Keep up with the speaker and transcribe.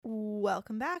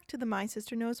Welcome back to the My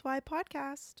Sister Knows Why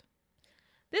podcast.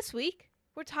 This week,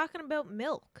 we're talking about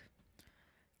milk.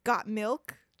 Got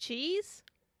milk? Cheese?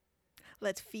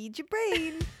 Let's feed your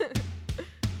brain.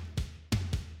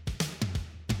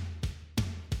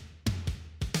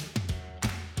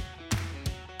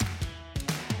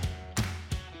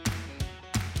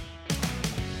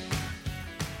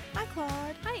 Hi,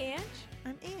 Claude. Hi, Ange.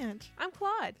 I'm Ange. I'm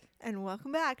Claude. And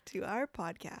welcome back to our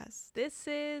podcast. This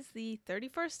is the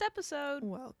 31st episode.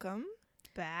 Welcome.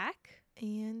 Back.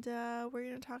 And we're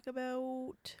going to talk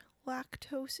about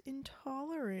lactose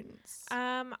intolerance.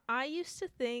 I used to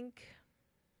think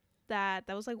that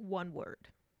was like one word.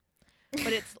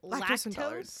 But it's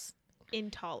lactose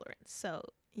intolerance. So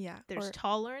Yeah. there's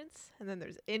tolerance and then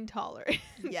there's intolerance.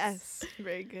 Yes.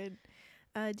 Very good.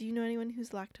 Do you know anyone who's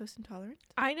lactose intolerant?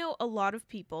 I know a lot of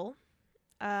people.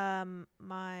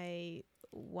 My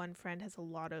one friend has a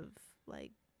lot of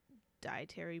like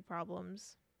dietary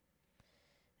problems,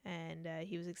 and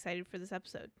he was excited for this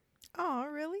episode. Oh,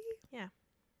 really?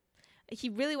 He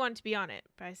really wanted to be on it,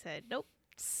 but I said nope,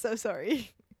 So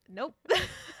sorry. nope.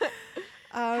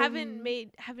 Haven't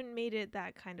made it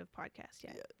that kind of podcast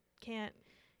yet. Yeah.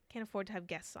 Can't afford to have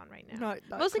guests on right now. Not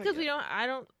Mostly quite because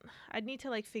yet. I'd need to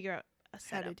like figure out a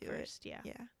How to setup do first. it. Yeah.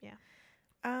 Yeah.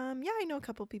 Yeah, I know a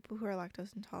couple people who are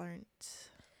lactose intolerant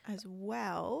as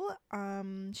well.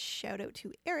 Shout out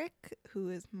to Eric, who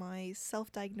is my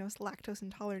self-diagnosed lactose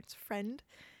intolerance friend,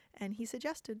 and he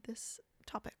suggested this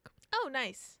topic. Oh,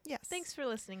 nice. Yes. Thanks for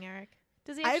listening, Eric.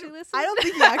 Does he actually listen? I don't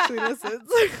think he actually listens.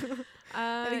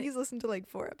 I think he's listened to like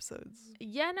 4 episodes.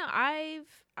 Yeah, no, I've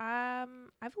a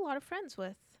lot of friends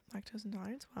with Lactose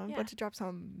intolerance. Well, I'm Yeah. about to drop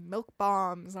some milk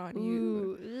bombs on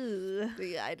you. Ugh.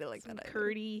 Yeah, I didn't like Some that either.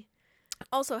 curdy.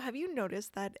 Also, have you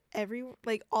noticed that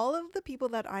all of the people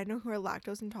that I know who are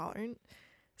lactose intolerant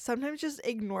sometimes just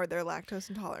ignore their lactose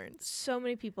intolerance? So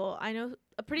many people. I know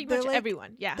pretty They're much like-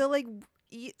 everyone. Yeah. They'll like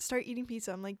start eating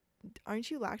pizza. I'm like,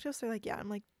 aren't you lactose? They're like, yeah. I'm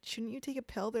like, shouldn't you take a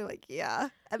pill? They're like, yeah.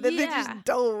 And then they Yeah. just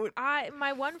don't.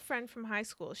 My one friend from high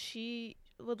school, she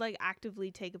would like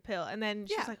actively take a pill, and then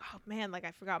she's Yeah. like, "Oh man, like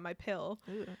I forgot my pill."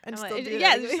 And I'm still like, do it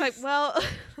yeah, it's anyways. just like, well,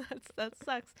 that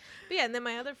sucks. But yeah, and then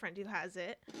my other friend who has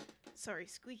it, sorry,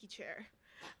 squeaky chair.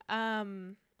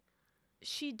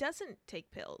 She doesn't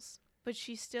take pills, but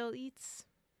she still eats.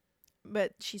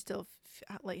 But she still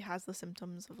has the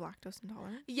symptoms of lactose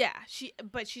intolerance. Yeah,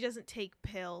 but she doesn't take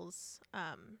pills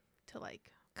to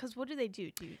like, cuz what do they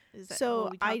do? Is that So will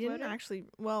we talk I about didn't it? actually.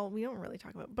 Well, we don't really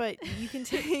talk about it, but you can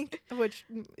take, which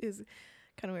is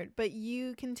kind of weird. But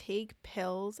you can take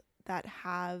pills that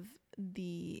have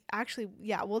the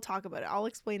we'll talk about it. I'll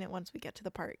explain it once we get to the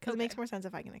part because it makes Okay. more sense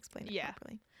if I can explain it Yeah.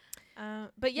 properly.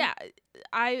 But yeah,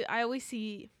 I always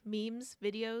see memes,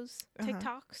 videos, Uh-huh.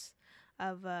 TikToks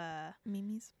of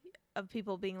Mimi's of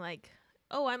people being like,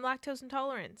 "Oh, I'm lactose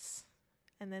intolerant,"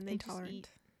 and then they intolerant.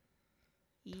 just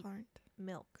eat Tolerant.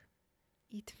 milk.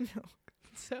 Eat milk.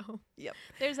 So Yep.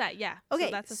 there's that. Yeah. Okay,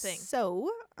 So that's a thing. So,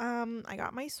 I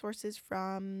got my sources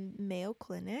from Mayo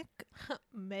Clinic.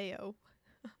 Mayo.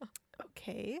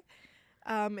 Okay.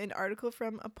 An article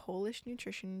from a Polish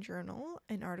nutrition journal,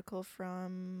 an article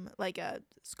from like a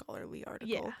scholarly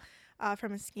article Yeah.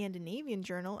 from a Scandinavian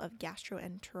journal of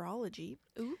gastroenterology,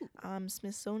 Ooh.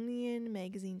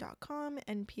 Smithsonianmagazine.com,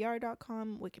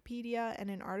 NPR.com, Wikipedia, and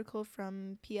an article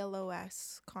from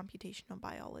PLOS Computational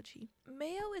Biology.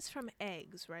 Mayo is from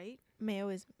eggs, right? Mayo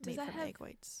is Does made that from have- egg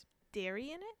whites.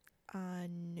 Dairy in it.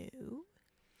 No.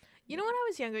 You know, when I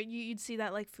was younger, you'd see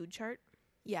that like food chart,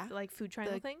 Yeah. like food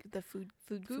triangle thing, The food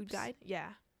food groups. guide.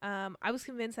 Yeah. I was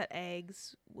convinced that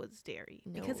eggs was dairy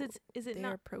because No, is it they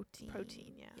not are protein.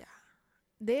 protein? Yeah. Yeah.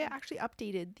 They actually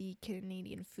updated the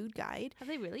Canadian Food Guide. Have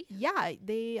they really? Yeah,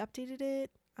 they updated it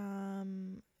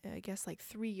I guess like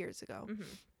 3 years ago. Mm-hmm.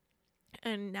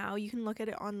 And now you can look at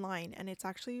it online and it's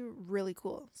actually really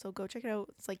cool. So go check it out.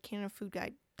 It's like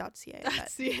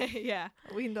canadafoodguide.ca. yeah.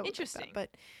 We can double check that. Interesting. But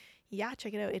yeah,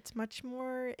 check it out. It's much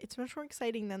more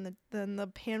exciting than the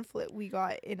pamphlet we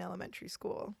got in elementary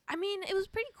school. I mean, it was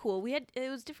pretty cool. It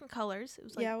was different colors. It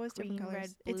was like Yeah, it was green, different colors.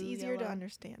 red, It's blue, easier to yellow.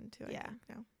 understand too, I Yeah. think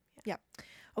now. Yeah.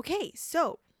 Okay,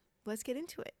 so let's get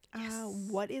into it. Yes.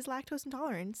 What is lactose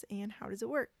intolerance and how does it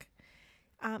work?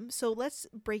 So let's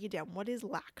break it down. What is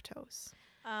lactose?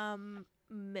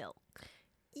 Milk.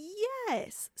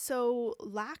 Yes. So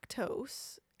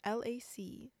lactose,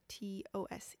 LACTOSE,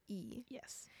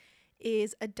 Yes.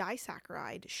 is a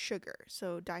disaccharide sugar.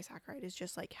 So disaccharide is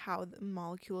just like how the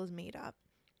molecule is made up.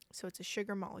 So it's a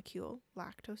sugar molecule.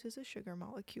 Lactose is a sugar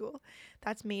molecule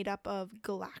that's made up of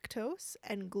galactose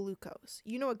and glucose.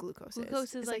 You know what glucose is?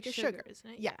 Glucose is like a sugar, isn't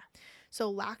it? Yeah.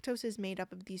 So lactose is made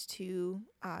up of these two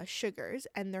sugars,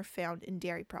 and they're found in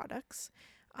dairy products.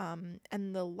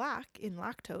 And the lac in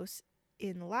lactose,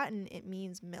 in Latin, it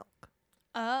means milk.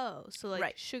 Oh, so like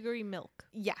Right. sugary milk.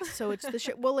 Yeah. So it's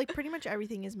the well, like pretty much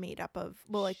everything is made up of,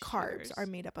 well, like carbs Sugars. are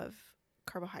made up of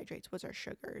carbohydrates, which are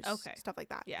sugars. Okay. Stuff like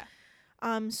that. Yeah.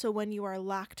 So when you are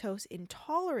lactose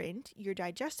intolerant, your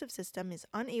digestive system is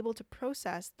unable to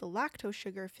process the lactose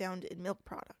sugar found in milk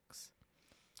products.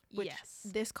 Which yes.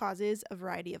 This causes a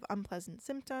variety of unpleasant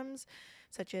symptoms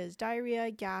such as diarrhea,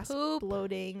 gas, Poop.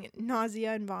 bloating,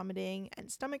 nausea and vomiting,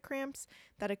 and stomach cramps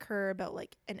that occur about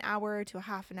like an hour to a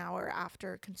half an hour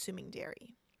after consuming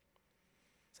dairy.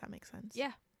 Does that make sense?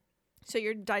 Yeah. So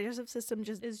your digestive system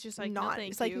just It's just like not. no,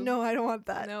 thank It's like, you. no, I don't want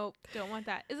that. Nope, don't want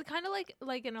that. Is it kind of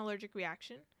like an allergic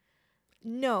reaction?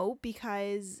 No,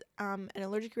 because an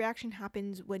allergic reaction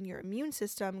happens when your immune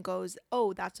system goes,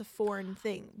 oh, that's a foreign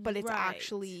thing, but it's Right.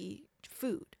 actually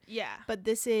food. Yeah. But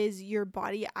this is your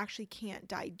body actually can't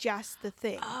digest the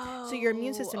thing. So your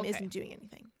immune system okay. isn't doing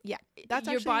anything. Yeah. That's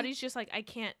your actually- body's just like I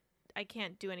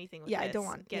can't do anything with Yeah, this. I don't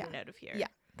want- get yeah. it out of here. Yeah.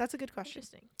 That's a good question.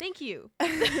 Interesting. Thank you.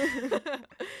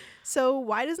 So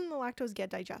why doesn't the lactose get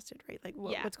digested, right? Like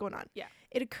Yeah. what's going on? Yeah.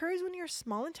 It occurs when your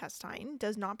small intestine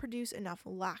does not produce enough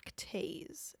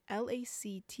lactase,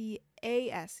 Lactase,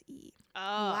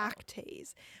 Oh.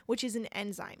 lactase, which is an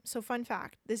enzyme. So fun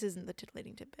fact, this isn't the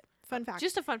titillating tidbit. Fun fact.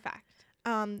 Just a fun fact.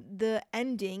 The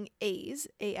ending ase,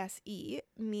 ASE,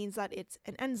 means that it's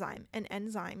an enzyme, and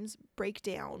enzymes break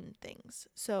down things.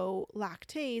 So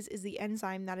lactase is the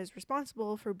enzyme that is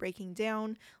responsible for breaking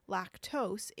down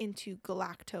lactose into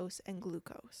galactose and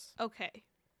glucose. Okay.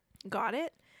 Got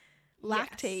it?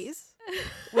 Lactase, Yes.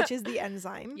 which is the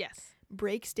enzyme, Yes.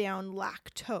 breaks down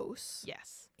lactose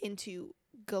Yes. into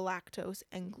galactose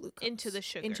and glucose. Into the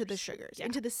sugars. Into the sugars. Yeah.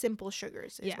 Into the simple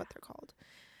sugars is Yeah. what they're called.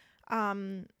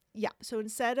 Yeah. So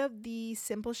instead of the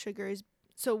simple sugars,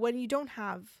 so when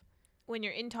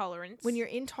you're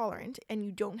intolerant and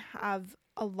you don't have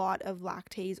a lot of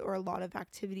lactase or a lot of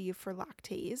activity for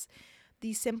lactase,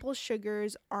 the simple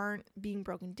sugars aren't being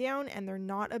broken down and they're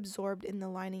not absorbed in the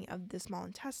lining of the small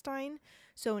intestine.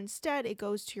 So instead, it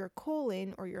goes to your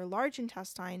colon or your large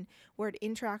intestine where it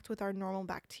interacts with our normal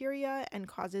bacteria and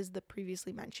causes the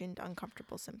previously mentioned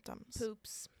uncomfortable symptoms.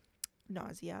 Poops.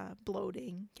 Nausea,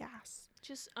 bloating, gas.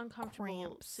 Just uncomfortable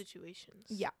Cramps. situations.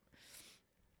 Yeah.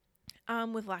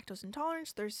 With lactose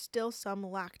intolerance, there's still some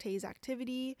lactase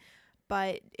activity,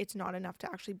 but it's not enough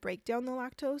to actually break down the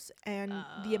lactose, and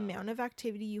the amount of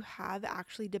activity you have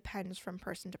actually depends from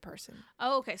person to person.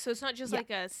 Oh, okay. So it's not just Yeah. like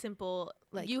a simple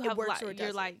Like, you it have works or it you're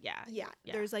doesn't. like yeah. Yeah,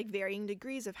 Yeah. there's like varying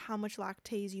degrees of how much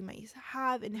lactase you might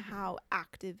have and how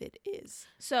active it is.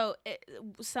 So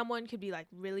someone could be like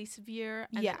really severe,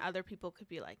 and Yeah. then other people could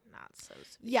be like not so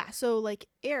severe. Yeah, so like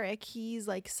Eric, he's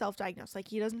like self-diagnosed. Like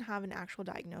he doesn't have an actual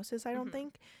diagnosis, I don't Mhm.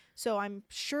 think. So I'm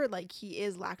sure like he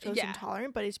is lactose Yeah.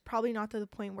 intolerant, but it's probably not to the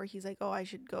point where he's like, oh, I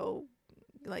should go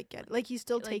like get like he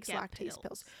still Like, takes get lactase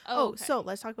pills. Oh, Oh, okay. so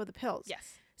let's talk about the pills.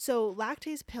 yes. So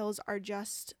lactase pills are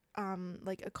just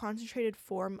like a concentrated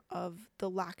form of the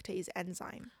lactase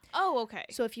enzyme. Oh, okay.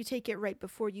 So if you take it right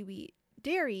before you eat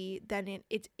dairy, then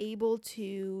it's able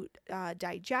to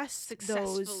digest those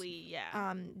Successfully,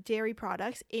 yeah. dairy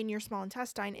products in your small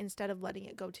intestine instead of letting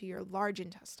it go to your large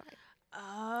intestine.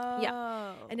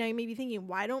 Oh. And now you may be thinking,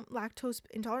 why don't lactose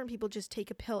intolerant people just take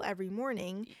a pill every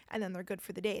morning and then they're good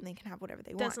for the day and they can have whatever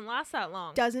they want? Doesn't last that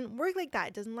long. Doesn't work like that.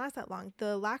 It doesn't last that long.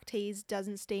 The lactase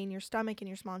doesn't stay in your stomach and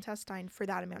your small intestine for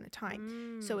that amount of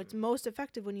time. So it's most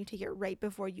effective when you take it right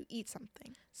before you eat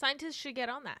something. Scientists should get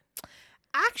on that.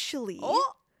 Actually,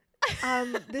 Oh.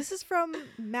 this is from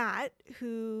Matt,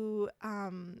 who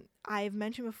I've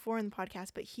mentioned before in the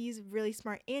podcast, but he's really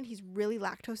smart and he's really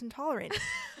lactose intolerant.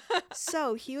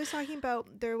 So he was talking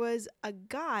about there was a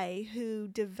guy who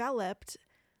developed,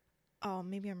 oh,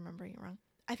 maybe I'm remembering it wrong.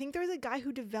 I think there was a guy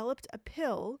who developed a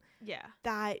pill Yeah.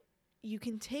 that you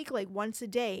can take like once a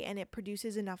day and it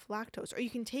produces enough lactose, or you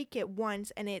can take it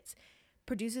once and it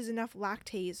produces enough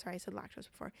lactase. Sorry, I said lactose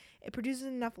before. It produces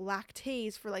enough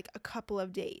lactase for like a couple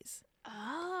of days.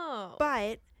 Oh.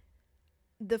 But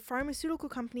the pharmaceutical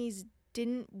companies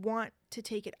didn't want to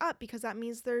take it up because that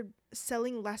means they're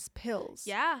selling less pills.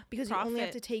 yeah. Because you only have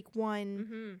to profit. take one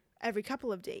Mm-hmm. every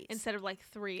couple of days. Instead of like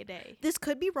 3 a day. This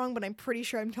could be wrong, but I'm pretty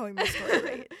sure I'm telling my story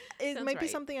right. It Sounds might be right.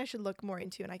 something I should look more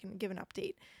into and I can give an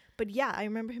update. But yeah, I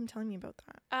remember him telling me about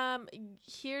that.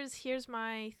 Here's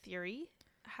my theory.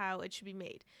 how it should be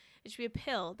made. It should be a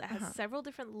pill that has several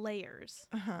different layers.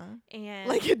 And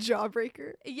like a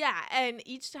jawbreaker. Yeah, and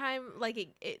each time like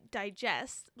it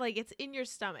digests, like it's in your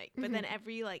stomach, but then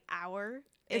every like hour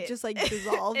it just like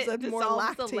dissolves and more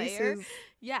lactase is.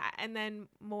 Yeah, and then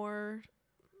more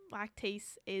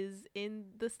lactase is in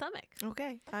the stomach.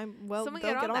 Okay. They'll Someone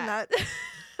get on that.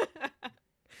 that.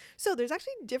 So there's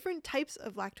actually different types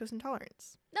of lactose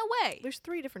intolerance. No way. There's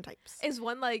 3 different types. Is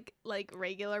one like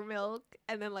regular milk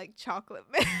and then like chocolate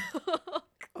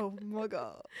milk? Oh my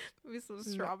god. Maybe some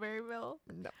strawberry milk?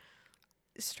 No.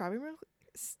 Strawberry milk?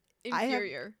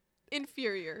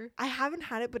 Inferior. I haven't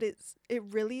had it, but it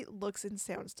really looks and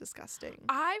sounds disgusting.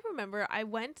 I remember I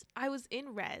was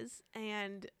in res,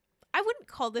 and I wouldn't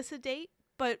call this a date,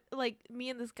 but like me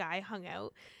and this guy hung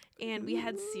out, and we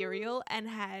had cereal and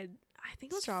had, I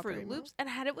think it was Fruit Loops, and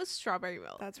had it with strawberry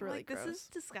milk. That's really gross. This is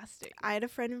disgusting. I had a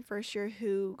friend in first year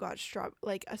who got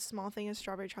a small thing of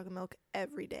strawberry chocolate milk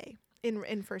every day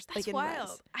in first. That's in wild.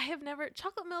 res. I have never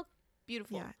chocolate milk.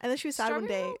 Beautiful. Yeah, and then she was sad one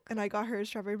day, and I got her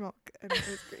strawberry milk, and it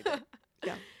was great.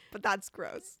 Yeah, but that's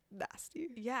gross, nasty.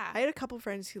 Yeah, I had a couple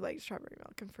friends who liked strawberry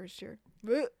milk in first year.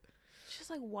 Blech. It's just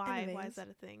like why? Anyways. Why is that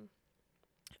a thing?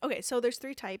 Okay, so there's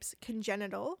 3 types: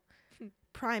 congenital,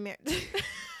 primary.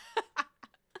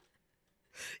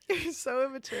 You're so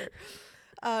immature.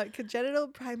 Congenital,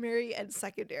 primary, and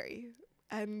secondary.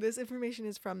 And this information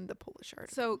is from the Polish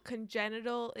article. So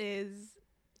congenital is.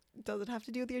 Does it have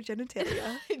to do with your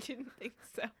genitalia? I didn't think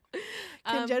so.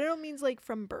 Congenital means like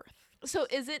from birth. So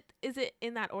is it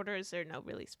in that order? Is there no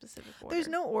really specific order? There's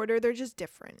no order. They're just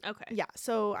different. Okay. Yeah.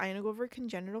 So I'm gonna go over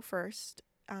congenital first.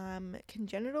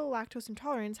 Congenital lactose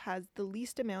intolerance has the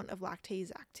least amount of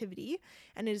lactase activity,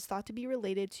 and it is thought to be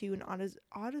related to an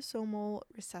autosomal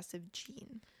recessive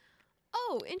gene.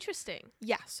 Oh, interesting.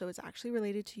 Yeah. So it's actually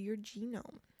related to your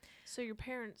genome. So your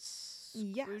parents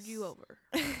screwed you over.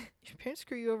 Your parents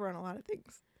screw you over on a lot of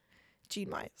things,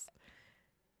 gene-wise.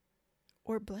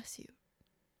 Or bless you.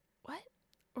 What?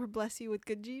 Or bless you with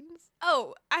good genes.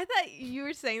 Oh, I thought you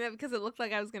were saying that because it looked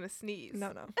like I was going to sneeze.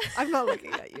 No. I'm not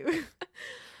looking at you.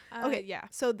 Okay, yeah.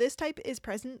 So this type is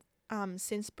present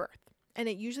since birth, and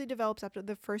it usually develops after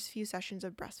the first few sessions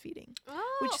of breastfeeding,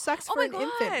 which sucks for an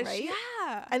infant, right?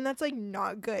 Yeah. And that's like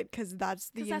not good because that's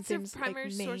the infant's their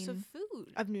primary main source of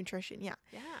food. Of nutrition. Yeah.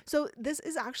 Yeah. So this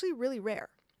is actually really rare.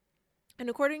 And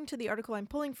according to the article I'm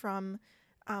pulling from,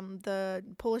 the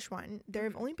Polish one, there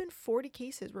have only been 40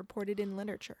 cases reported in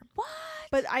literature. What?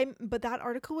 But that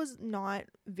article was not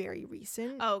very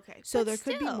recent. Oh, okay. So there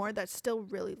could be more. That's still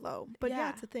really low. But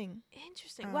yeah, it's a thing.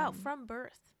 Interesting. Wow, from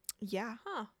birth. Yeah.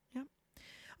 Huh. Yeah.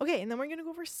 Okay, and then we're gonna go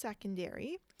over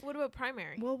secondary. What about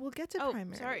primary? Well, we'll get to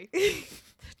primary. Sorry.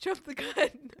 Jump the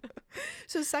gun.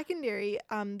 So secondary,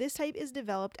 this type is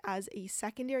developed as a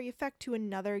secondary effect to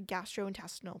another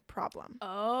gastrointestinal problem.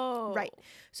 Oh. Right.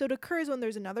 So it occurs when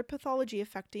there's another pathology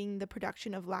affecting the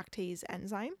production of lactase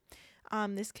enzyme.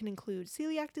 This can include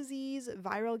celiac disease,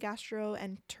 viral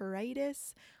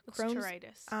gastroenteritis, Crohn's.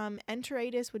 Enteritis?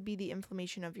 Enteritis would be the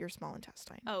inflammation of your small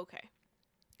intestine. Oh, okay.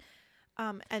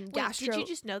 And Wait, did you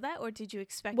just know that, or did you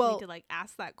expect me to like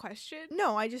ask that question?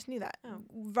 No, I just knew that. Oh.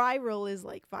 Viral is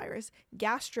like virus.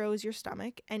 Gastro is your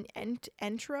stomach, and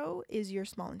entero is your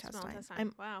small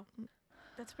intestine. Wow,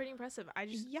 that's pretty impressive. I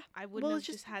wouldn't have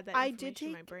just had that I information did take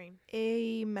in my brain.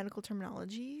 A medical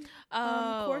terminology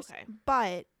course, okay.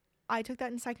 But I took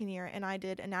that in second year, and I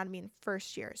did anatomy in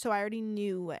first year, so I already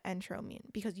knew what entero mean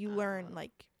because you learn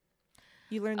like.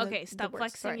 You learn stop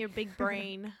flexing your big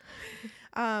brain.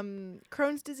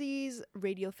 Crohn's disease,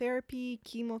 radiotherapy,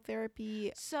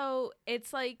 chemotherapy. So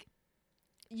it's like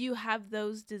you have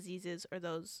those diseases or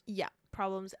those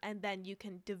problems, and then you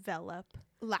can develop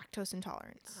lactose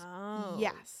intolerance. Oh.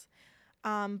 Yes.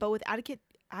 But with adequate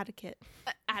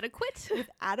with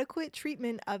adequate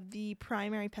treatment of the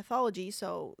primary pathology,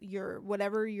 so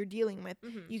whatever you're dealing with,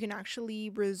 you can actually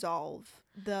resolve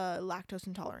the lactose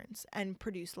intolerance and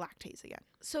produce lactase again.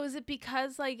 So is it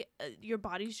because like your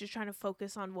body's just trying to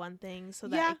focus on one thing so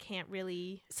that it can't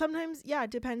really? Sometimes, it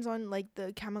depends on like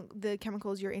the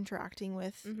chemicals you're interacting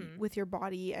with your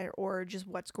body or just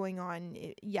what's going on.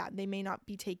 They may not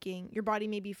be your body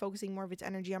may be focusing more of its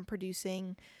energy on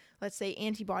producing, let's say,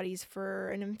 antibodies for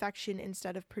an infection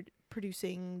instead of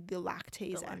producing the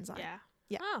lactase enzyme.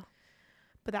 Yeah. Oh.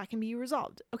 But that can be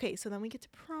resolved. Okay, so then we get to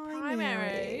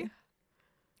primary.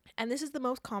 And this is the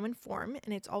most common form,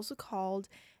 and it's also called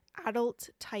adult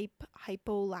type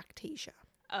hypolactasia.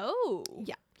 Oh.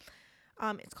 Yeah.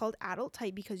 It's called adult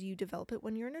type because you develop it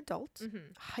when you're an adult.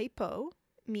 Hypo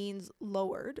means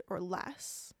lowered or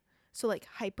less. So like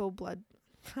hypo blood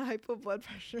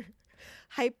pressure.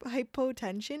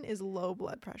 Hypotension is low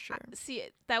blood pressure. See,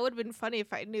 that would have been funny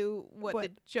if I knew what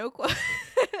the joke was.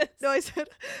 No, I said,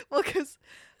 well, because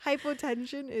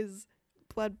hypotension is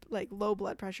low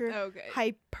blood pressure. Okay.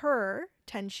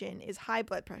 Hypertension is high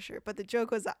blood pressure. But the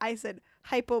joke was that I said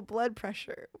hypo blood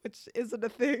pressure, which isn't a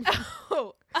thing.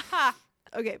 Oh, aha.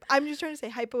 Okay, I'm just trying to say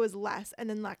hypo is less, and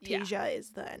then lactasia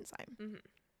is the enzyme. Mm-hmm.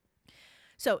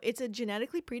 So it's a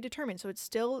genetically predetermined, so it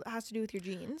still has to do with your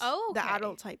genes. Oh, okay. The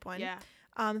adult type one. Yeah.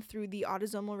 Through the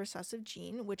autosomal recessive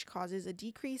gene, which causes a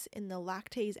decrease in the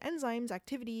lactase enzyme's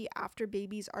activity after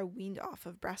babies are weaned off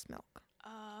of breast milk.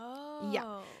 Oh.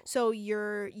 Yeah. So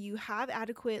you have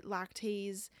adequate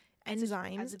lactase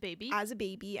enzymes as a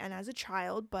baby and as a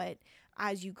child, but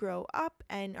as you grow up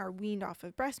and are weaned off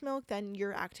of breast milk, then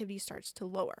your activity starts to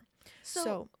lower.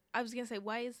 So I was going to say,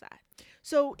 why is that?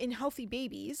 So in healthy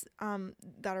babies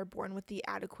that are born with the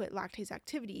adequate lactase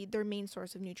activity, their main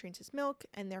source of nutrients is milk,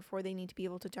 and therefore they need to be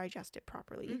able to digest it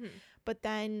properly. Mm-hmm. But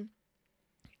then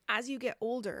as you get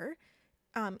older,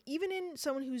 even in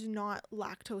someone who's not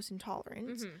lactose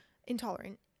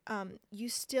intolerant, you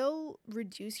still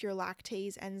reduce your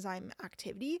lactase enzyme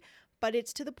activity, but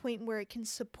it's to the point where it can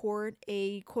support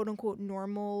a quote-unquote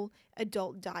normal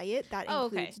adult diet that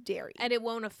includes dairy. And it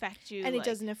won't affect you. And it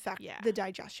doesn't affect the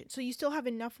digestion. So you still have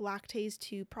enough lactase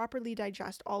to properly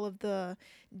digest all of the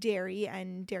dairy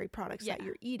and dairy products that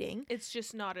you're eating. It's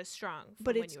just not as strong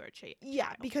but when you were a child.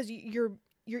 Yeah, because you're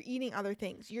eating other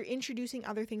things. You're introducing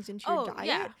other things into your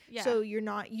diet. Yeah. So you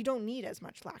don't need as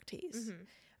much lactase.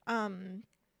 Mm-hmm.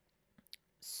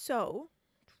 So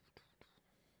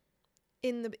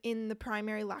in the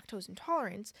primary lactose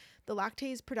intolerance, the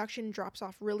lactase production drops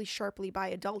off really sharply by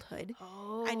adulthood,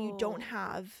 and you don't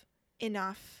have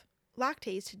enough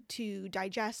lactase to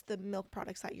digest the milk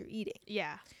products that you're eating.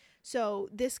 Yeah. So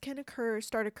this can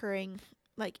start occurring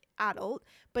like adult,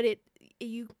 but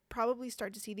you probably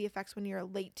start to see the effects when you're a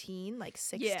late teen, like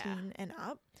 16 and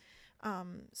up.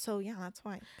 So yeah, that's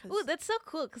why. Oh, that's so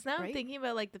cool. Because now I'm thinking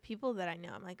about like the people that I know.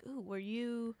 I'm like, ooh, are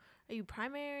you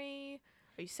primary?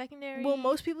 Are you secondary? Well,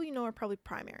 most people are probably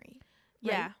primary.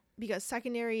 Right? Yeah. Because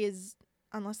secondary is,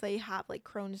 unless they have like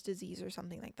Crohn's disease or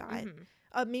something like that.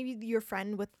 Mm-hmm. Maybe your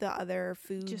friend with the other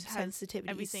food sensitivities.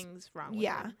 Everything's wrong with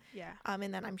them. Yeah.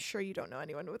 And then I'm sure you don't know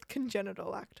anyone with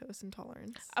congenital lactose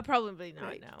intolerance. Probably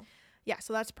not, no. Yeah,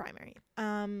 so that's primary.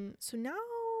 So now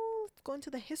let's go into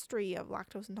the history of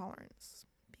lactose intolerance,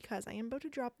 because I am about to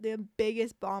drop the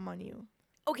biggest bomb on you.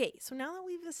 Okay, so now that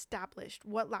we've established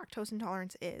what lactose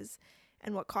intolerance is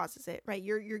and what causes it, right?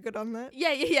 You're good on that? Yeah.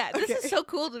 Okay. This is so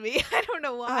cool to me. I don't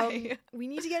know why. We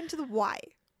need to get into the why,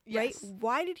 right?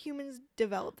 Why did humans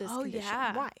develop this condition?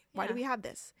 Yeah. Why do we have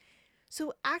this?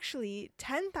 So actually,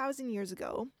 10,000 years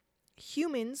ago,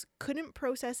 humans couldn't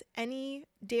process any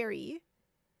dairy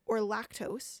or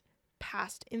lactose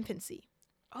past infancy.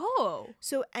 Oh.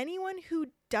 So anyone who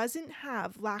doesn't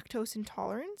have lactose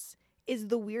intolerance is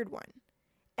the weird one.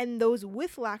 And those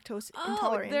with lactose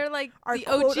intolerance they're like are the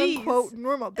quote OGs. unquote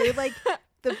normal. They're like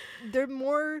they're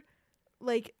more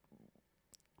like,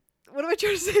 what am I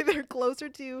trying to say? They're closer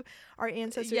to our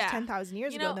ancestors 10,000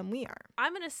 years ago than we are.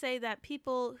 I'm going to say that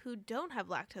people who don't have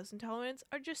lactose intolerance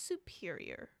are just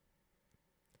superior.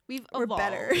 We're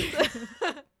better.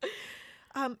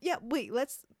 Wait,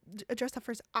 let's address that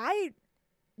first. I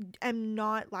am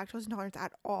not lactose intolerant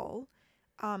at all.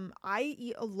 I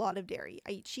eat a lot of dairy.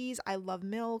 I eat cheese. I love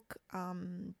milk,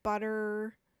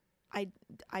 butter. I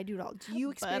do it all. Do you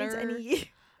experience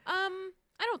any? I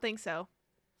don't think so.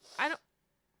 I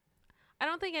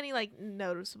don't think any like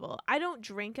noticeable. I don't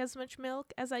drink as much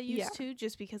milk as I used to,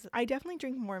 just because I definitely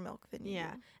drink more milk than you.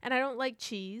 Yeah, and I don't like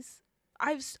cheese.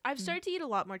 I've started to eat a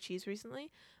lot more cheese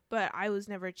recently, but I was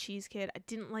never a cheese kid. I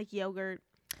didn't like yogurt.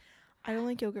 I don't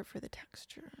like yogurt for the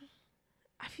texture.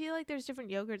 I feel like there's different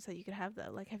yogurts that you could have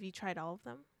though. Like, have you tried all of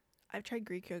them? I've tried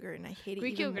Greek yogurt and I hate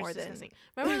Greek it even more than. Disgusting.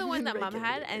 Remember the one that Mom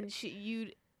had, and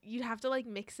you'd have to like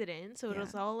mix it in, so it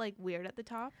was all like weird at the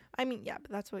top. I mean, yeah,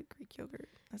 but that's what Greek yogurt.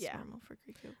 That's normal for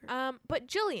Greek yogurt. But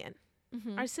Jillian,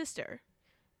 our sister,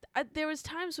 there was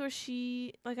times where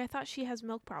I thought she has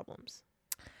milk problems.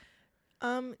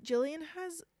 Jillian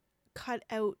has cut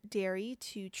out dairy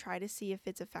to try to see if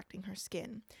it's affecting her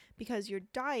skin, because your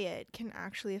diet can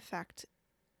actually affect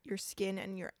your skin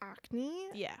and your acne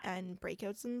and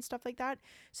breakouts and stuff like that.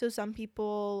 So some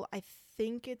people, I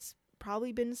think it's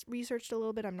probably been researched a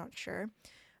little bit, I'm not sure,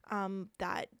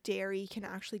 that dairy can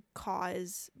actually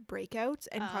cause breakouts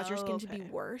and cause your skin to be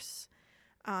worse.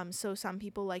 So some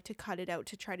people like to cut it out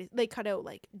to try to cut out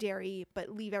like dairy but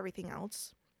leave everything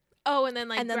else. Oh, and then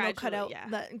they'll cut out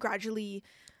gradually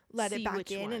let it back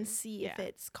which in one. and see if Yeah.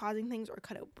 it's causing things, or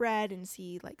cut out bread and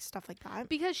see like stuff like that.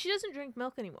 Because she doesn't drink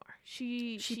milk anymore.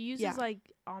 She uses yeah.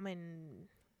 like almond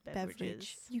beverages.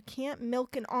 Beverage. You can't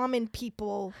milk an almond,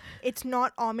 people. It's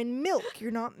not almond milk.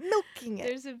 You're not milking it.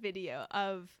 There's a video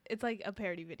it's like a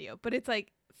parody video, but it's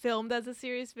like filmed as a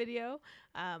serious video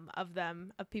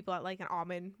of people at like an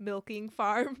almond milking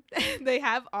farm. They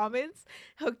have almonds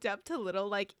hooked up to little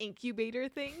like incubator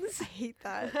things. I hate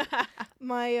that.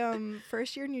 My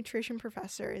first year nutrition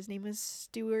professor, his name is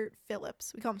Stuart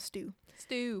Phillips. We call him Stu.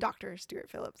 Dr. Stuart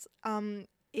Phillips.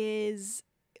 Is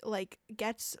like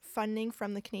gets funding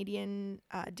from the Canadian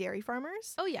Dairy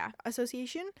Farmers Oh yeah.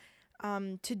 Association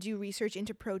to do research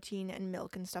into protein and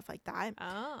milk and stuff like that.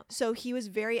 Oh. So he was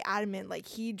very adamant, like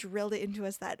he drilled it into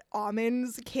us that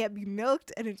almonds can't be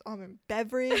milked and it's almond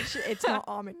beverage. It's not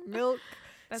almond milk.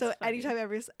 That's so funny.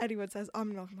 anytime anyone says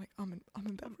almond milk, I'm like almond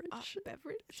beverage.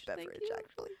 Beverage. It's Thank beverage you.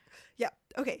 actually. Yeah.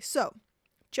 Okay, so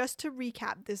just to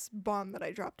recap this bomb that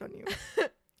I dropped on you.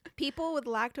 People with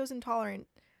lactose intolerant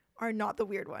are not the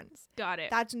weird ones. Got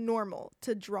it. That's normal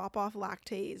to drop off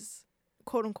lactase,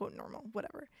 quote unquote normal,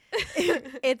 whatever.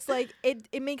 It's like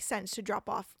it makes sense to drop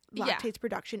off lactase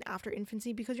production after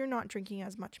infancy because you're not drinking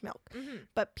as much milk. Mm-hmm.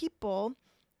 But people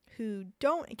who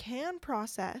can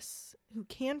process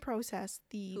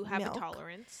the Who have milk a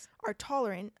tolerance. are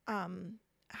tolerant,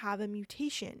 have a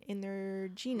mutation in their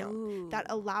genome Ooh. that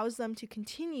allows them to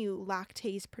continue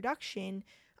lactase production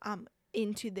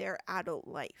into their adult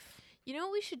life. You know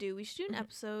what we should do? We should do an Mhm.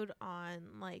 episode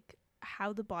on like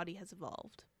how the body has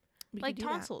evolved. We could Like do that.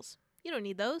 tonsils. You don't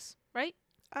need those, right?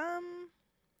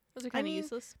 Those are kind of mean,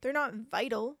 useless. They're not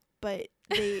vital, but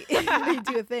they they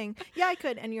do a thing. Yeah, I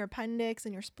could. And your appendix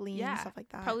and your spleen and Yeah, stuff like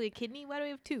that. Probably a kidney. Why do we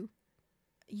have two?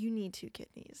 You need 2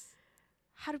 kidneys.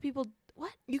 How do people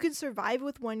what? You can survive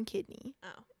with 1 kidney.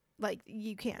 Oh. Like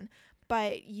you can,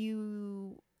 but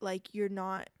you're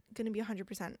not going to be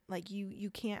 100%. Like you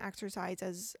can't exercise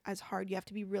as hard. You have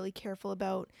to be really careful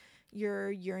about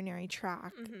your urinary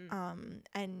tract Mhm.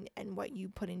 and what you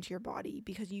put into your body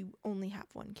because you only have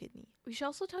 1 kidney. We should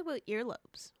also talk about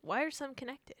earlobes. Why are some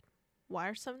connected? Why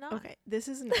are some not? Okay, this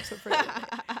is an episode for another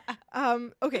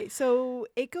day. Okay, so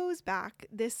it goes back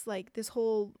this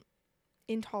whole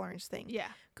intolerance thing. Yeah.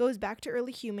 Goes back to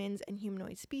early humans and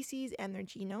humanoid species and their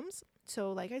genomes.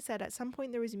 So like I said, at some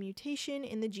point there was a mutation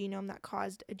in the genome that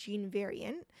caused a gene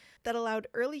variant that allowed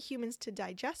early humans to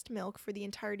digest milk for the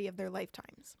entirety of their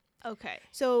lifetimes. Okay.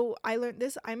 So I learned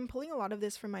this. I'm pulling a lot of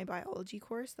this from my biology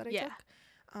course that I Yeah.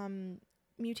 took.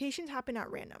 Mutations happen at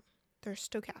random. They're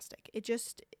stochastic.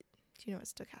 Do you know what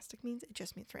stochastic means? It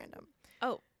just means random.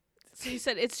 So you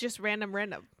said it's just random.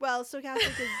 Well,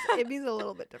 stochastic it means a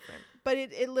little bit different, but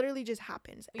it literally just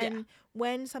happens. Yeah. And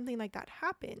when something like that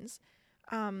happens,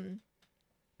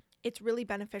 it's really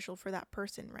beneficial for that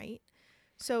person, right?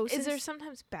 So Is there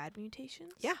sometimes bad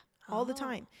mutations? Yeah, all the Oh.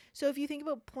 time. So if you think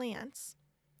about plants,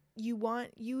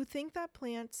 you think that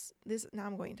plants now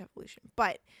I'm going into evolution,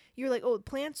 but you're like, oh,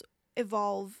 plants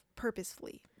evolve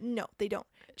purposefully. No, they don't.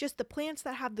 Just the plants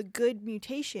that have the good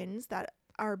mutations that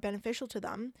are beneficial to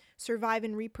them survive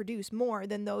and reproduce more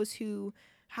than those who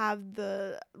have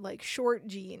the like short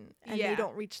gene and Yeah. they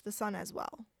don't reach the sun as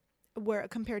well. Where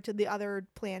compared to the other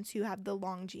plants who have the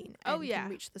long gene and Oh, yeah.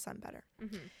 can reach the sun better.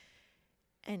 Mm-hmm.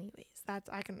 Anyways,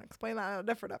 I can explain that in a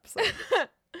different episode.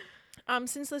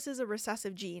 Since this is a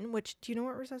recessive gene, which do you know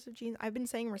what recessive genes? I've been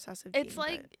saying recessive gene. It's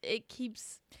like it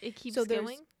keeps So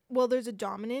going. there's a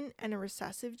dominant and a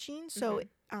recessive gene. So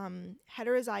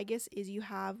heterozygous is you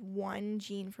have one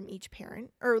gene from each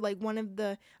parent, or like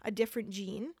a different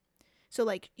gene. So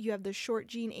like you have the short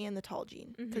gene and the tall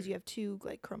gene because you have 2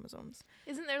 like chromosomes.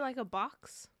 Isn't there like a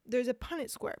box? There's a Punnett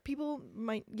square. People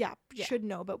should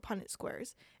know about Punnett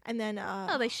squares. And then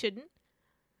Oh, they shouldn't.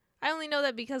 I only know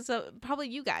that because of probably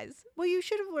you guys. well, you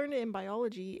should have learned it in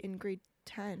biology in grade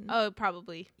 10. Oh,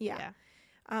 probably. Yeah.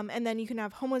 And then you can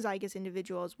have homozygous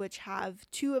individuals, which have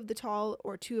 2 of the tall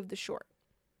or 2 of the short.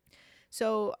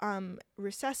 So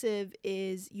recessive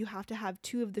is you have to have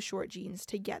 2 of the short genes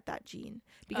to get that gene.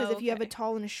 Because if you have a okay.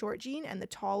 tall and a short gene and the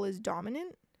tall is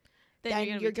dominant, Then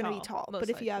then you're going to be tall. most But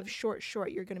if you have likely.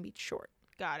 short, you're going to be short.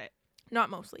 Got it. Not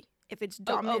mostly. If it's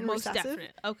dominant and most recessive,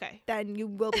 definite. Okay. then you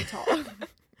will be tall.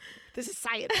 This is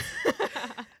science.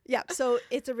 Yeah, so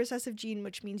it's a recessive gene,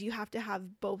 which means you have to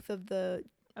have both of the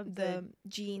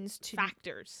genes to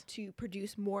factors to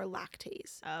produce more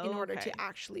lactase Oh, in order okay. to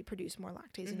actually produce more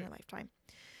lactase in your lifetime.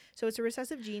 So it's a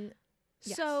recessive gene.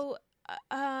 Yes. So,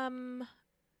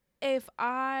 if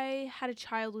I had a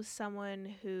child with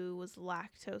someone who was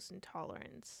lactose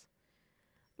intolerant,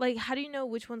 like, how do you know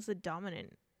which one's the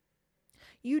dominant?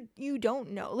 You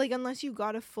don't know, like, unless you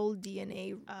got a full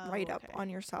DNA write-up on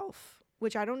yourself,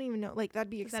 which I don't even know. Like, that'd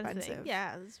be expensive.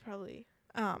 Yeah, that's probably.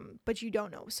 But you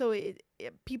don't know. So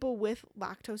people with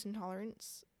lactose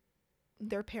intolerance,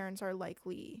 their parents are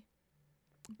likely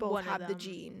both have the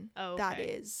gene that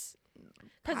is.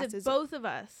 Because if both of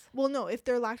us. Well, no, if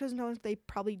they're lactose intolerant, they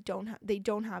probably don't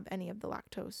have any of the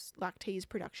lactase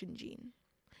production gene.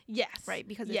 Yes. Right,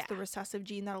 because it's the recessive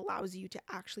gene that allows you to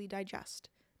actually digest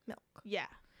milk. Yeah.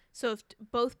 So if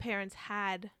both parents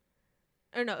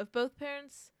if both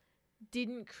parents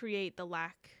didn't create the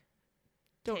what's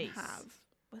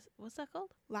that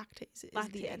called? Lactase is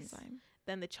the enzyme.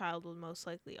 Then the child will most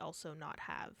likely also not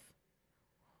have,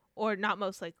 or not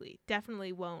most likely,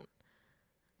 definitely won't.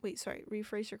 Wait, sorry,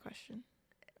 rephrase your question.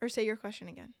 Or say your question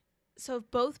again. So if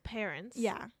both parents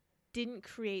didn't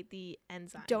create the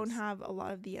enzymes. Don't have a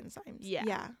lot of the enzymes.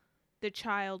 Yeah. The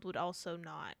child would also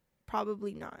not.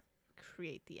 Probably not.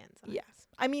 Create the enzymes. Yes.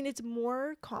 I mean, it's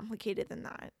more complicated than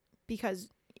that because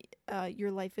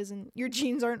your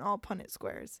genes aren't all Punnett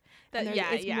squares.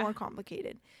 It's more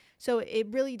complicated. So it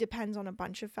really depends on a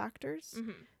bunch of factors.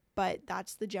 Mm-hmm. But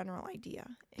that's the general idea.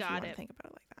 If you want to think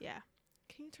about it like that. Yeah.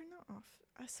 Can you turn that off?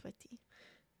 I'm sweaty.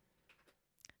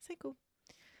 Say cool.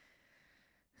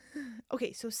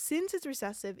 Okay, so since it's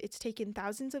recessive, it's taken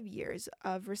thousands of years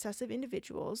of recessive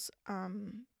individuals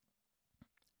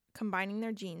combining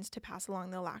their genes to pass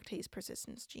along the lactase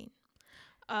persistence gene.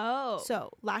 Oh.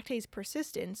 So lactase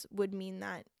persistence would mean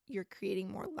that you're creating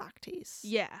more lactase.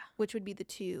 Yeah. Which would be the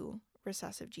two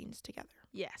recessive genes together.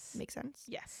 Yes. Make sense?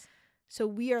 Yes. So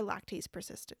we are lactase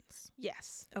persistence.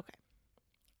 Yes. Okay.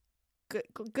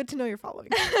 Good to know you're following.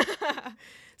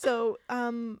 So,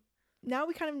 now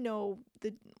we kind of know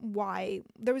why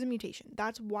there was a mutation.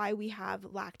 That's why we have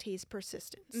lactase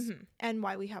persistence and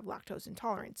why we have lactose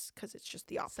intolerance, because it's just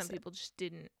the opposite. Some people just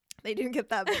didn't. They didn't get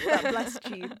that blessed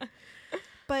gene.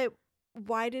 But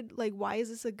why is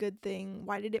this a good thing?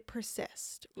 Why did it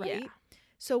persist, right? Yeah.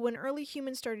 So when early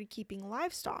humans started keeping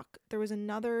livestock, there was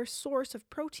another source of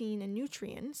protein and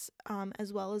nutrients,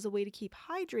 as well as a way to keep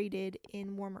hydrated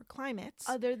in warmer climates.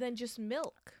 Other than just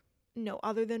milk. No,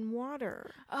 other than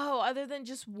water. Oh, other than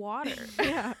just water.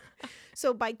 Yeah.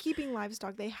 So by keeping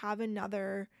livestock, they have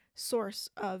another source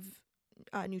of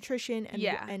nutrition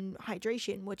and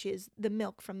hydration, which is the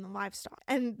milk from the livestock.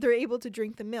 And they're able to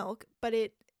drink the milk, but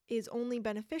it is only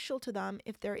beneficial to them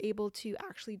if they're able to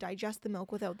actually digest the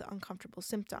milk without the uncomfortable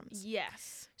symptoms.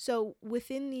 Yes. So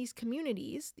within these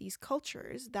communities, these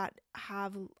cultures that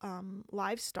have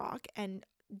livestock and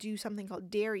do something called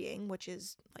dairying, which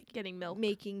is like getting milk,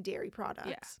 making dairy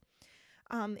products.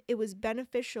 Yeah. It was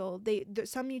beneficial.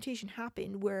 Some mutation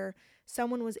happened where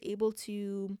someone was able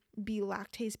to be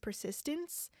lactase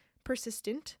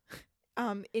persistent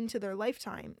into their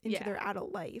lifetime, into their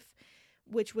adult life,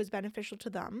 which was beneficial to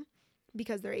them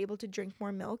because they're able to drink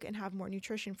more milk and have more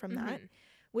nutrition from that,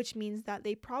 which means that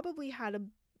they probably had a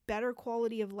better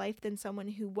quality of life than someone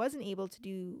who wasn't able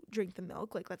to drink the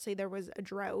milk. Like, let's say there was a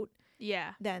drought.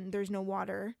 Yeah. Then there's no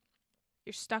water.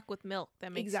 You're stuck with milk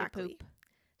that makes you poop.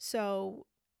 So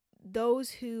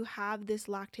those who have this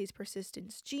lactase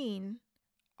persistence gene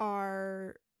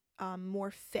are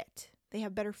more fit. They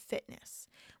have better fitness,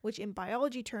 which in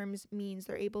biology terms means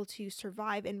they're able to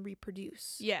survive and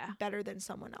reproduce better than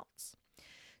someone else.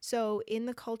 So in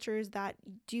the cultures that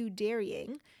do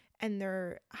dairying and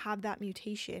they have that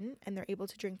mutation and they're able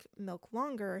to drink milk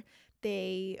longer,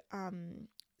 they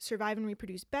survive and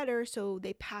reproduce better, so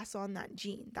they pass on that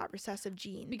gene, that recessive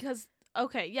gene. Because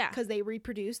they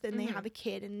reproduce, then they have a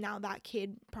kid, and now that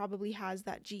kid probably has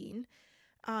that gene.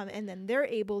 And then they're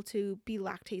able to be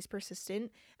lactase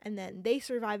persistent, and then they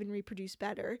survive and reproduce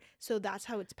better. So that's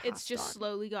how it's passed on. It's just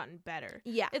slowly gotten better.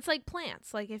 Yeah. It's like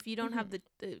plants. Like if you don't have the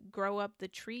grow up the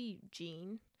tree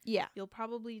gene, you'll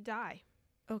probably die.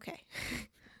 Okay.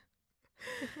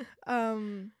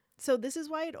 So this is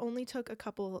why it only took a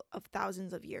couple of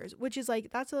thousands of years, which is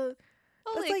like,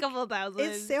 only a couple thousand.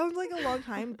 It sounds like a long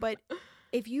time, but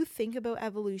if you think about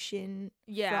evolution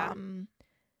from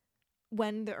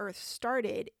when the earth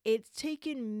started, it's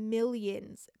taken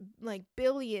millions, like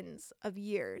billions of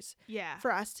years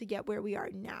for us to get where we are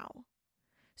now.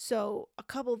 So a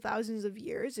couple thousands of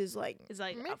years is like it's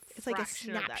like a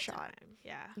snapshot.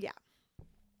 Yeah.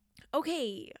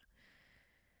 Okay.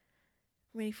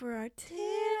 Ready for our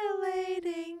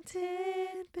titillating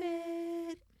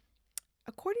tidbit.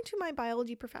 According to my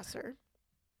biology professor,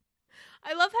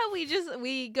 I love how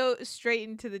we go straight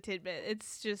into the tidbit.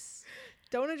 It's just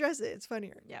don't address it. It's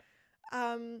funnier. Yep.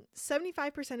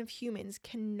 75% of humans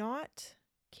cannot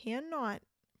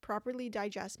properly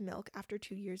digest milk after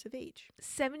 2 years of age.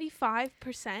 75%?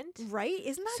 Right?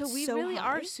 Isn't that so we so really high?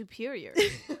 are superior.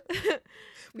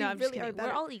 No, I'm just really kidding.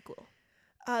 We're all equal.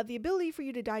 The ability for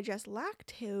you to digest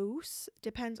lactose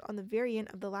depends on the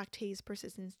variant of the lactase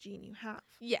persistence gene you have.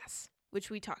 Yes, which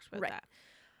we talked about that.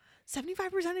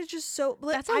 75% is just so...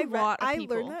 Like, that's a lot of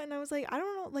people. I learned that and I was like, I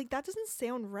don't know. Like, that doesn't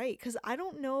sound right because I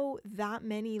don't know that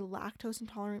many lactose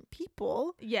intolerant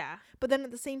people. Yeah. But then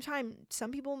at the same time,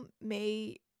 some people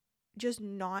may just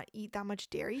not eat that much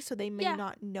dairy, so they may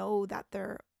not know that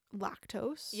they're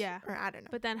lactose. Yeah. Or I don't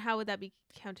know. But then how would that be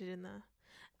counted in the...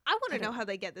 I want to know how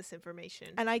they get this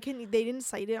information. And they didn't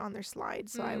cite it on their slide,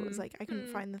 so I was like, I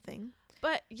couldn't find the thing.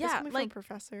 But yeah, like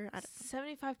professor, I don't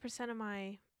know. 75% of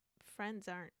my friends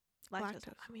aren't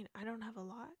lactose. I mean, I don't have a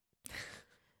lot.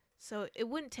 So it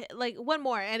wouldn't take like one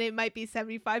more and it might be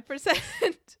 75%.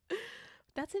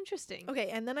 That's interesting. Okay,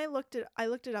 and then I looked it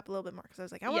up a little bit more because I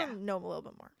was like, I want to know a little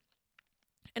bit more.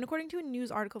 And according to a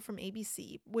news article from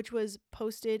ABC, which was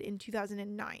posted in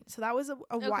 2009, so that was a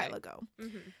while ago,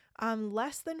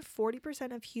 less than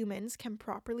 40% of humans can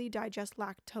properly digest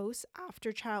lactose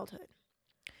after childhood.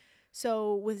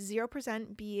 So with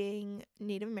 0% being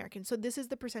Native American, so this is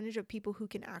the percentage of people who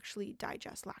can actually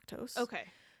digest lactose.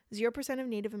 Okay. 0% of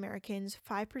Native Americans,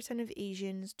 5% of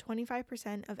Asians,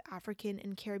 25% of African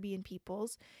and Caribbean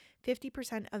peoples,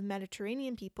 50% of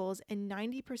Mediterranean peoples, and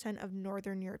 90% of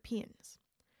Northern Europeans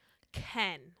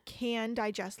can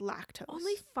digest lactose.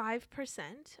 Only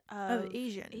 5% of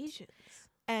Asians.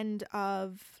 And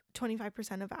of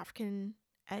 25% of African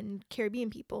and Caribbean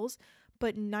peoples,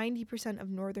 but 90% of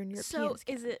Northern Europeans. So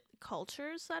is it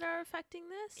cultures that are affecting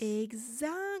this?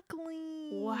 Exactly.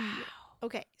 Wow.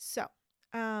 Okay, so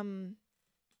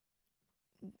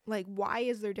like why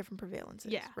is there different prevalences?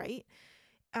 Yeah. Right?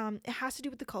 It has to do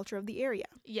with the culture of the area.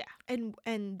 Yeah. And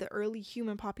the early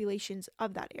human populations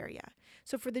of that area.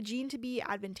 So for the gene to be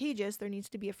advantageous, there needs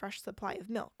to be a fresh supply of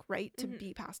milk, right? To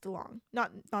be passed along.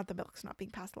 Not the milk's not being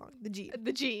passed along, the gene.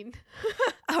 The gene.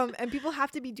 And people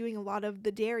have to be doing a lot of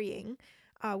the dairying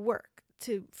work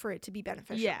for it to be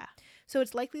beneficial. Yeah. So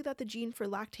it's likely that the gene for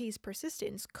lactase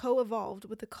persistence co-evolved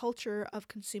with the culture of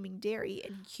consuming dairy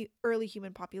in early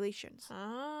human populations.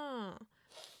 Oh.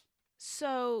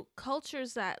 So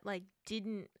cultures that like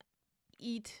didn't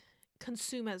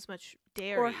consume as much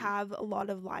dairy or have a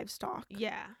lot of livestock.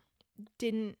 Yeah.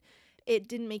 Didn't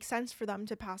make sense for them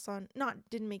to pass on.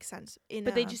 Didn't make sense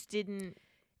but they just didn't.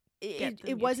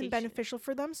 It wasn't beneficial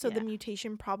for them, so the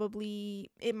mutation probably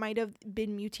it might have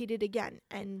been mutated again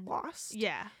and lost.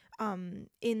 Yeah.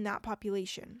 In that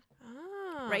population.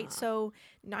 Right? So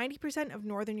 90% of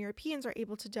Northern Europeans are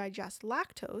able to digest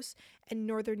lactose, and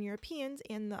Northern Europeans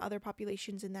and the other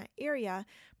populations in that area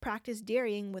practice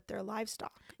dairying with their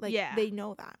livestock. They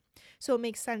know that. So it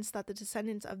makes sense that the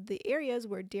descendants of the areas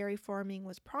where dairy farming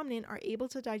was prominent are able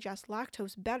to digest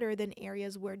lactose better than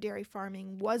areas where dairy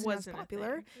farming wasn't as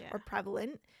popular or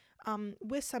prevalent.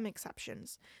 With some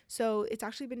exceptions. So it's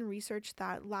actually been researched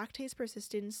that lactase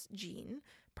persistence gene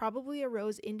probably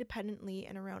arose independently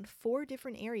in around 4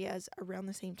 different areas around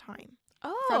the same time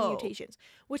from mutations,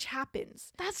 which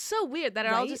happens. That's so weird that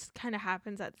it all just kind of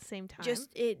happens at the same time.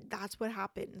 That's what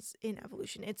happens in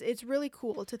evolution. It's really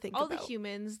cool to think all about. The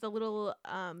humans, the little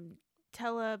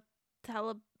telepathy.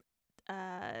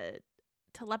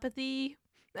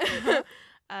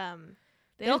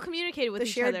 They all communicated with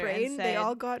each other. The shared brain. And said, they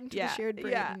all got into the shared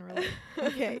brain and were like,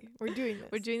 okay, we're doing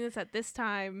this. We're doing this at this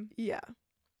time. Yeah.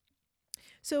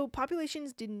 So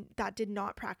populations that did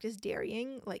not practice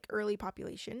dairying, like early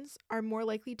populations, are more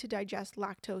likely to digest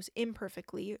lactose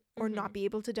imperfectly or not be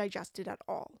able to digest it at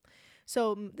all.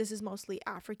 So this is mostly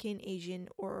African, Asian,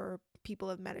 or people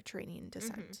of Mediterranean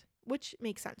descent, which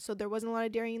makes sense. So there wasn't a lot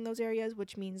of dairying in those areas,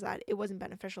 which means that it wasn't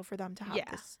beneficial for them to have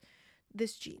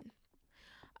this gene.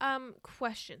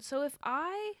 Question. So if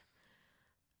I,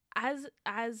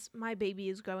 as my baby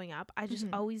is growing up, I just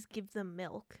always give them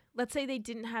milk. Let's say they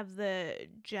didn't have the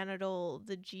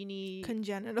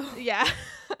congenital. Yeah.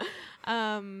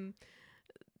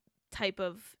 Type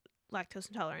of lactose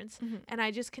intolerance. And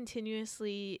I just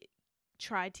continuously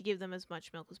tried to give them as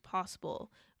much milk as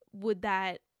possible. Would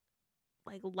that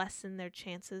like lessen their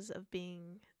chances of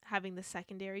having the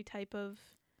secondary type of?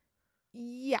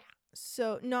 Yeah.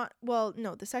 So no,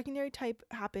 the secondary type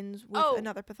happens with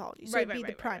another pathology. So it'd be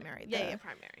the primary. Yeah,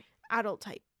 primary. Adult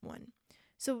type one.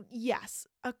 So yes,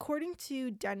 according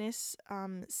to Dennis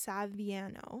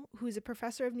Saviano, who's a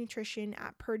professor of nutrition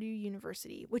at Purdue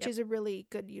University, which is a really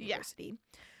good university,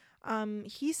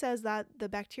 he says that the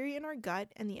bacteria in our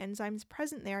gut and the enzymes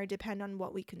present there depend on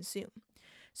what we consume.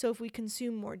 So if we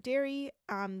consume more dairy,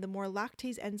 the more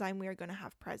lactase enzyme we are going to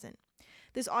have present.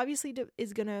 This obviously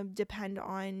is going to depend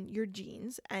on your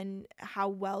genes and how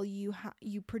well you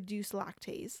produce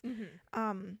lactase.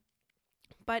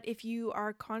 But if you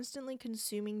are constantly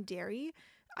consuming dairy,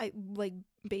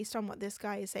 based on what this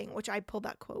guy is saying, which I pulled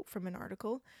that quote from an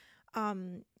article,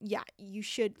 you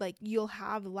should, you'll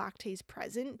have lactase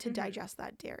present to digest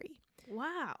that dairy.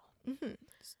 Wow.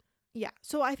 Yeah.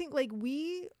 So I think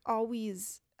we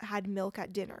always had milk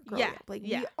at dinner growing up.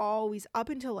 We always, up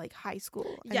until high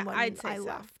school and when I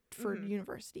left for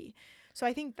university. So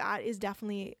I think that is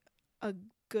definitely a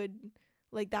good,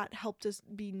 that helped us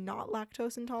be not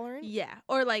lactose intolerant. Yeah.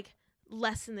 Or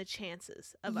lessen the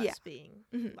chances of us being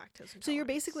lactose intolerant. So you're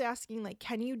basically asking,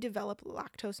 can you develop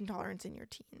lactose intolerance in your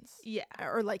teens? Yeah.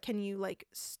 Or can you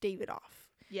stave it off?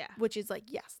 Yeah. Which is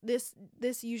yes,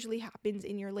 this usually happens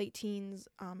in your late teens,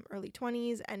 early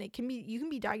 20s, and you can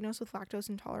be diagnosed with lactose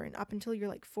intolerant up until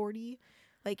you're 40.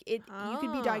 You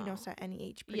could be diagnosed at any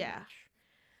age pretty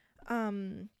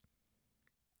much.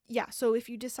 So if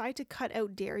you decide to cut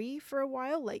out dairy for a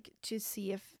while, to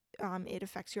see if it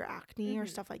affects your acne or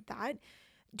stuff like that,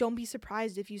 don't be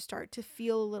surprised if you start to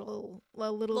feel a little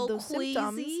those queasy.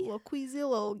 Symptoms, a little queasy, a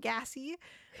little gassy,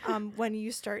 when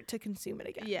you start to consume it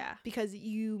again. Yeah, because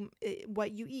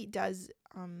what you eat does.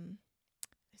 I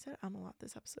said a lot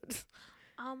this episode.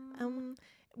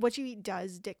 What you eat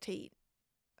does dictate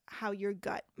how your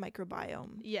gut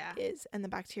microbiome is, and the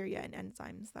bacteria and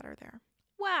enzymes that are there.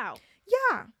 Wow.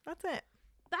 Yeah, that's it.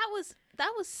 That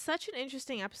was such an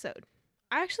interesting episode.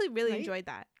 I actually really enjoyed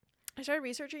that. I started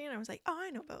researching and I was like, oh,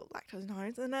 I know about lactose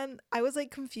intolerance. And then I was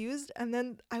confused. And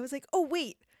then I was like, oh,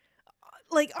 wait,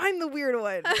 I'm the weird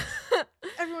one.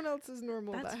 Everyone else is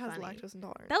normal that has lactose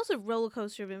intolerance. That was a roller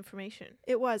coaster of information.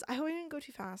 It was. I hope I didn't go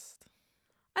too fast.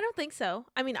 I don't think so.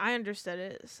 I mean, I understood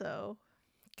it, so.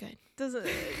 Good. This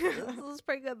is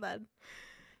pretty good then.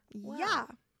 Wow. Yeah.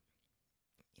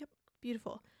 Yep.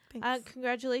 Beautiful. Thanks.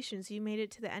 Congratulations. You made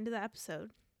it to the end of the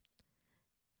episode.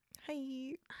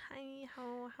 Hi.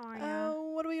 How are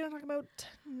you? What are we going to talk about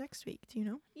next week? Do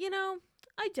you know?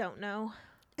 I don't know.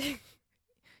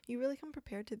 You really come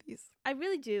prepared to these. I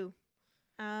really do.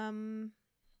 I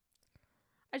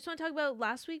just want to talk about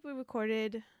last week we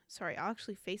recorded. Sorry, I'll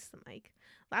actually face the mic.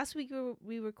 Last week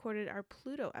we recorded our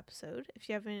Pluto episode. If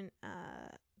you haven't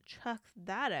checked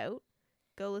that out,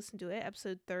 go listen to it,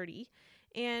 episode 30.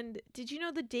 And did you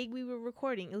know the day we were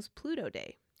recording, it was Pluto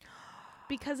Day?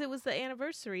 Because it was the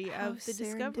anniversary of the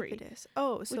discovery.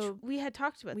 Oh, so which we had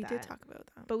talked about that. We did talk about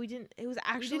that. But we didn't. It was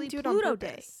actually do Pluto it on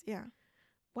Day. Yeah.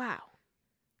 Wow.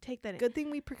 Take that in. Good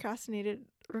thing we procrastinated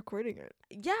recording it.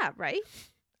 Yeah, right?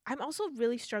 I'm also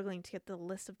really struggling to get the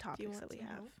list of topics that we have.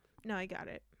 Help? No, I got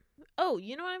it. Oh,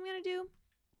 you know what I'm going to do?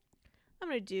 I'm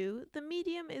going to do the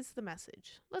medium is the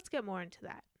message. Let's get more into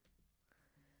that.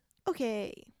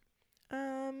 Okay.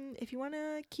 If you want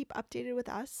to keep updated with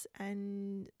us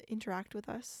and interact with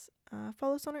us,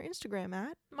 follow us on our Instagram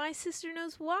at My Sister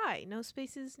Knows Why. No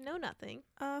spaces, no nothing.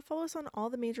 Follow us on all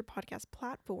the major podcast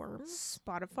platforms.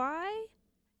 Spotify,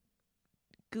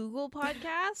 Google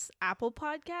Podcasts, Apple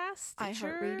Podcasts,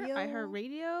 Stitcher,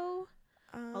 iHeartRadio,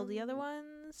 all the other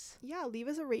ones. Yeah, leave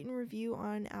us a rate and review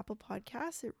on Apple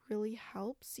Podcasts. It really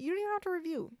helps. You don't even have to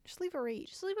review. Just leave a rate.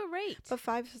 But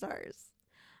 5 stars.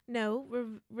 No,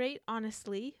 rate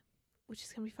honestly, which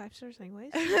is going to be 5 stars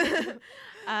anyways.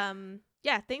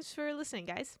 Yeah, thanks for listening,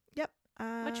 guys. Yep.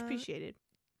 Much appreciated.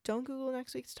 Don't Google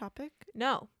next week's topic.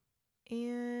 No.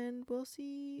 And we'll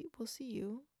see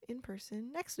you in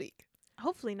person next week.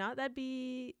 Hopefully not. That'd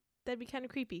be kind of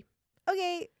creepy.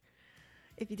 Okay.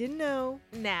 If you didn't know,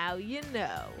 now you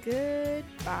know.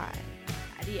 Goodbye.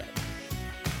 Adios.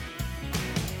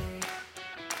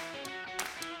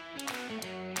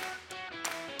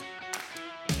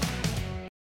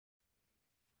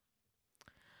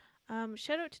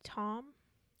 Shout out to Tom.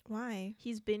 Why?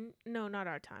 No, not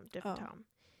our Tom, different Tom.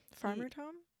 Farmer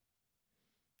Tom?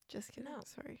 Just kidding. No.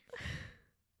 Sorry.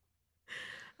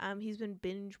 He's been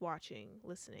binge watching,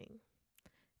 listening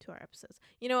to our episodes.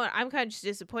 You know what? I'm kind of just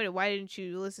disappointed. Why didn't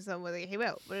you listen to something when they came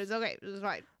out? But it's okay. It was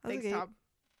fine. Thanks, okay. Tom.